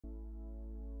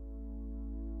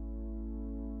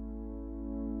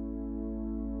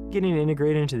Getting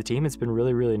integrated into the team, it's been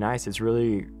really, really nice. It's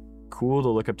really cool to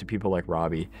look up to people like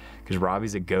Robbie, because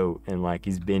Robbie's a GOAT and like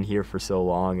he's been here for so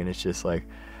long, and it's just like,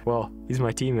 well, he's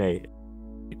my teammate.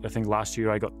 I think last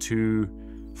year I got too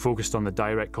focused on the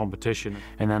direct competition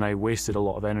and then I wasted a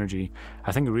lot of energy.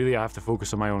 I think really I have to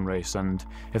focus on my own race, and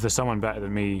if there's someone better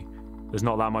than me, there's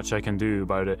not that much I can do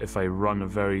about it if I run a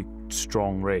very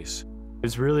strong race.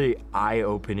 It's really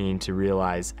eye-opening to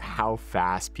realize how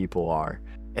fast people are.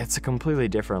 It's a completely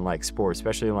different like sport,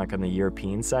 especially like on the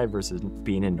European side versus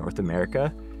being in North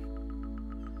America.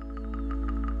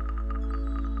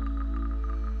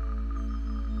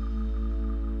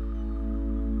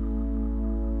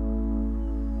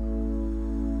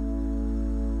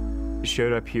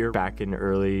 Showed up here back in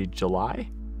early July.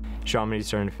 Chamonix is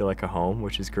starting to feel like a home,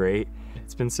 which is great.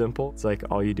 It's been simple. It's like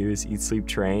all you do is eat, sleep,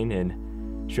 train,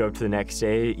 and show up to the next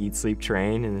day, eat, sleep,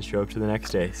 train, and then show up to the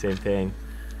next day. Same thing.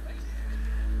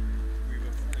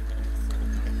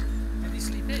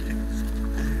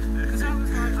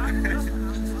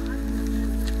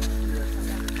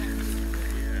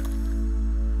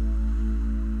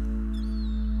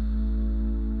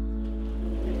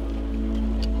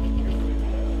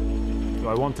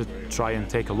 I want to try and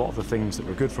take a lot of the things that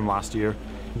were good from last year.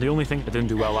 The only thing I didn't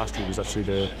do well last year was actually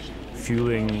the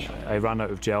fueling. I ran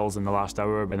out of gels in the last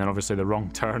hour, and then obviously the wrong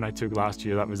turn I took last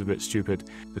year, that was a bit stupid.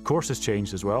 The course has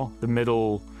changed as well. The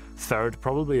middle third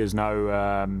probably is now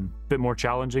a bit more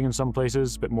challenging in some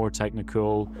places, a bit more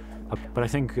technical. But I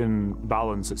think in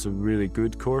balance it's a really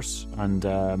good course, and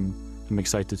I'm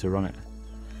excited to run it.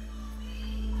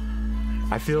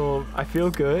 I feel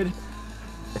good.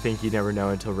 I think you never know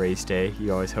until race day.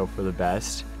 You always hope for the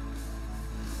best.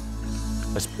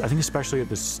 I think especially at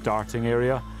the starting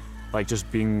area, like just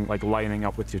being like lining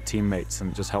up with your teammates, and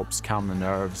it just helps calm the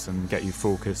nerves and get you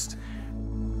focused.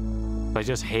 I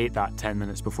just hate that 10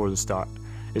 minutes before the start.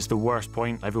 It's the worst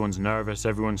point. Everyone's nervous,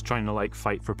 everyone's trying to like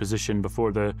fight for position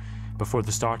before the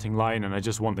starting line, and I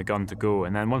just want the gun to go.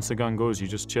 And then once the gun goes, you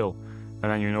just chill.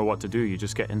 And then you know what to do. You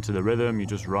just get into the rhythm, you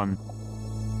just run.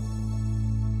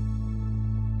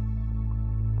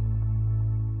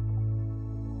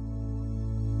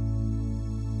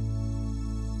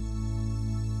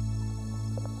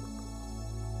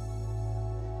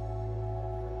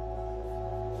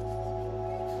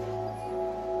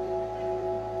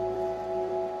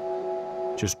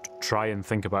 Just try and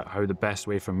think about how the best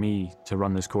way for me to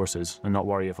run this course is, and not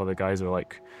worry if other guys are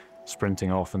like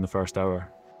sprinting off in the first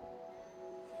hour.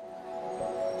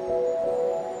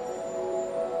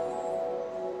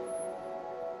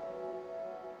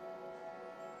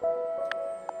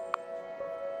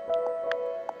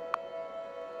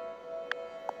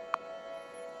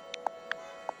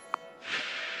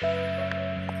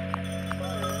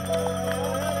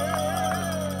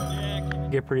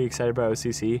 Get pretty excited about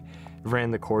OCC. I've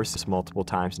ran the course multiple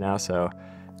times now, so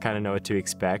kind of know what to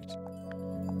expect.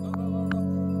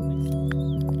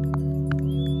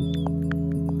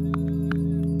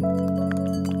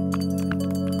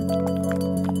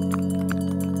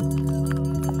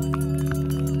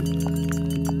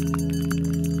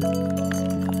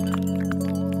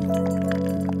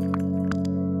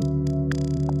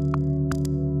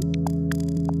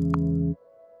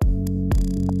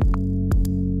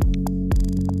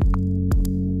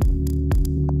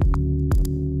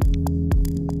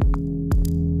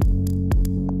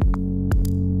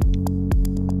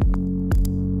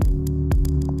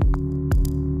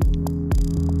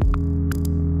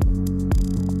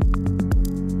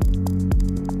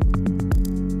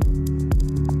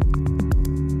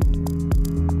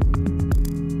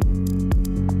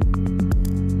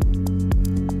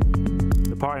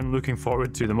 The part I'm looking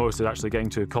forward to the most is actually getting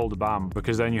to Col de Bam,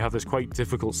 because then you have this quite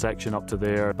difficult section up to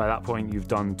there. By that point you've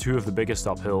done two of the biggest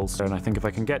uphills, and I think if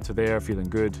I can get to there feeling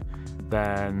good,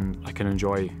 then I can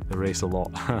enjoy the race a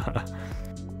lot.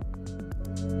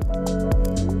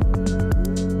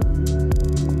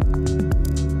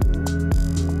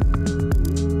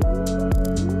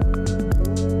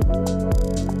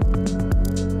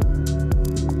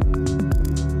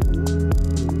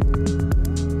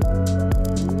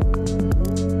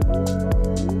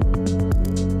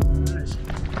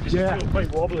 Yeah, quite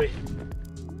wobbly.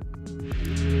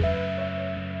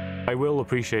 I will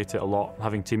appreciate it a lot,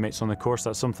 having teammates on the course.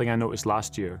 That's something I noticed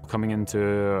last year. Coming into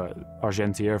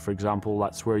Argentière, for example,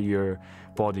 that's where your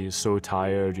body is so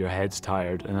tired, your head's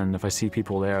tired, and then if I see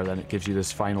people there, then it gives you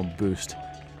this final boost.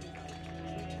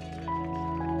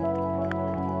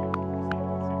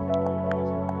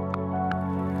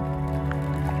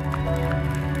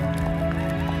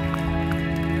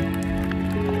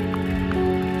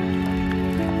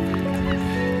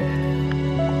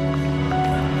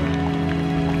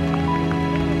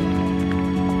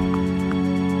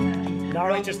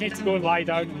 I just need to go and lie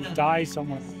down and die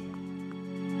somewhere.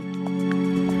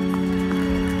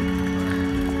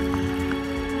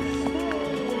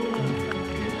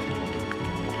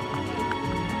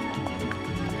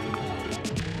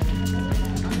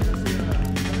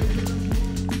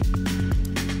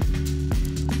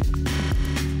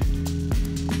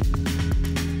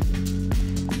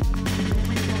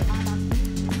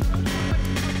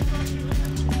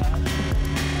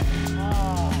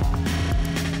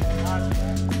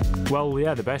 Well,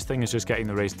 yeah, the best thing is just getting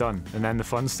the race done, and then the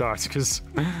fun starts, because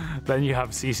then you have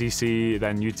CCC,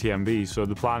 then UTMB. So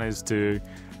the plan is to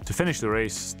finish the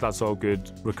race, that's all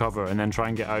good, recover, and then try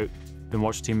and get out and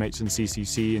watch teammates in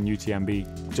CCC and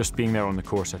UTMB. Just being there on the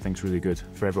course, I think, is really good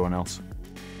for everyone else.